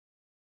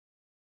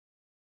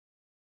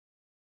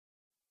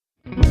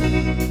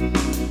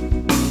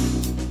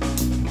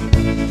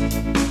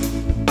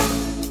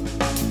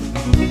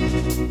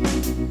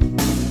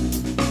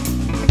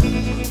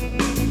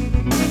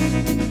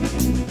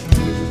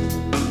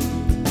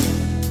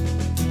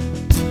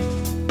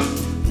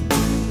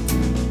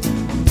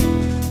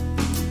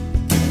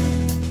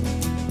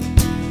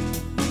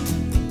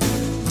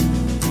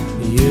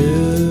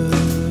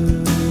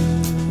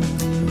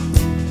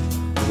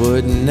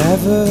Would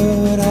never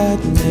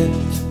admit,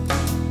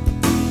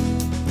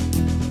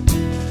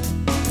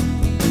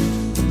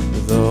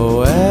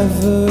 though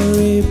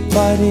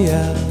everybody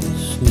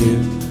else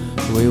knew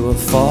we were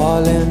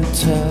falling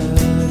to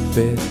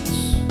bits.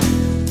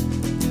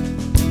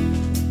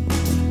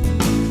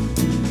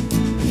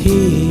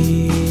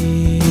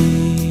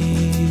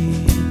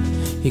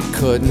 He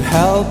couldn't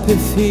help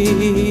if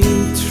he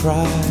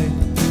tried.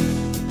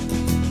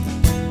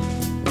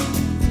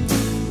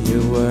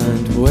 You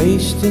weren't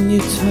wasting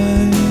your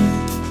time,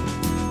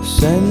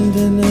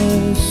 sending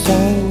us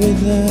out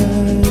with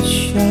a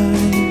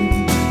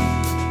shine.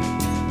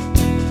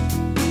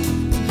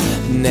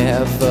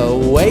 Never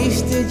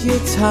wasted your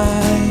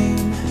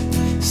time,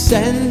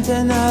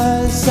 sending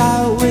us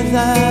out with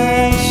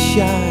a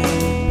shine.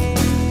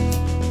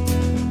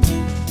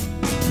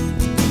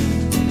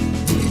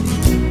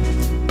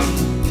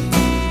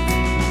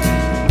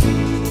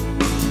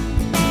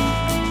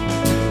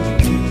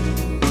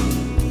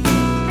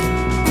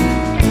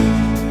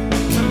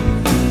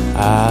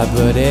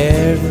 But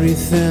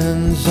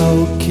everything's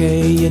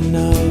okay, you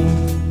know,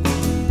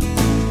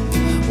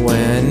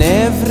 when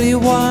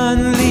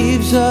everyone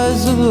leaves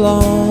us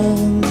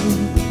alone,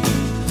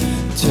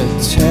 to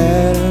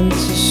tear and to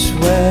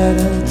sweat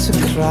and to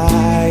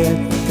cry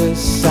at the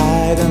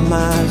sight of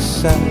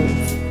myself.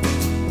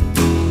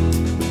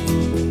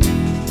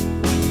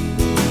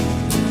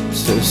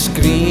 To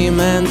scream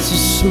and to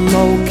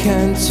smoke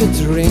and to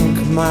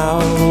drink my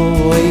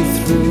way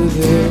through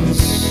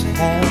this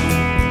hell.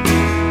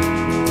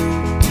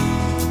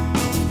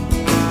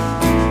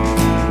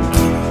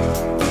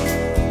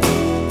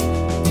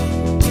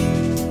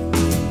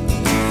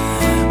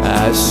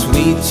 A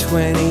sweet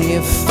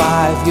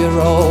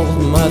 25-year-old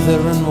mother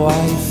and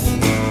wife,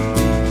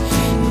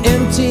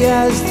 empty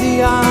as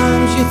the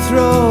arms you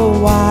throw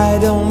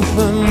wide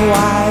open.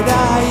 Wide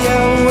are you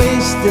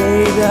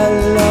wasted? I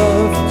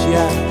loved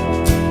you,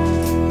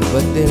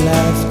 but they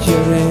left you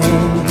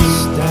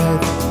instead.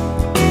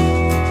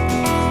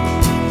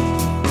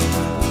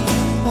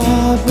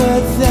 Oh,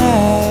 but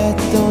that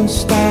don't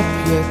stop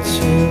you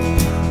to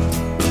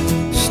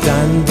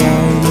stand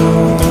by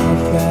your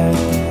bed.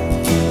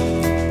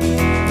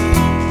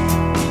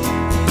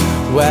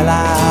 Well,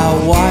 I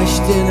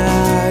washed and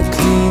I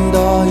cleaned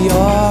all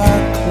your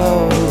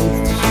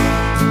clothes,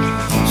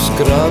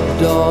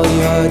 scrubbed all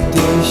your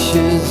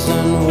dishes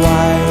and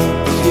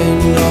wiped your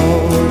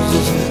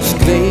noses,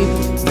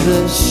 scraped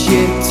the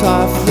shit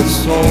off the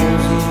soles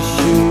of your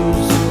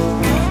shoes.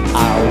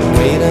 I'll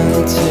wait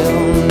until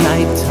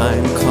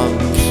nighttime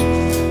comes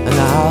and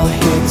I'll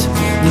hit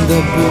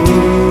the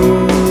booze.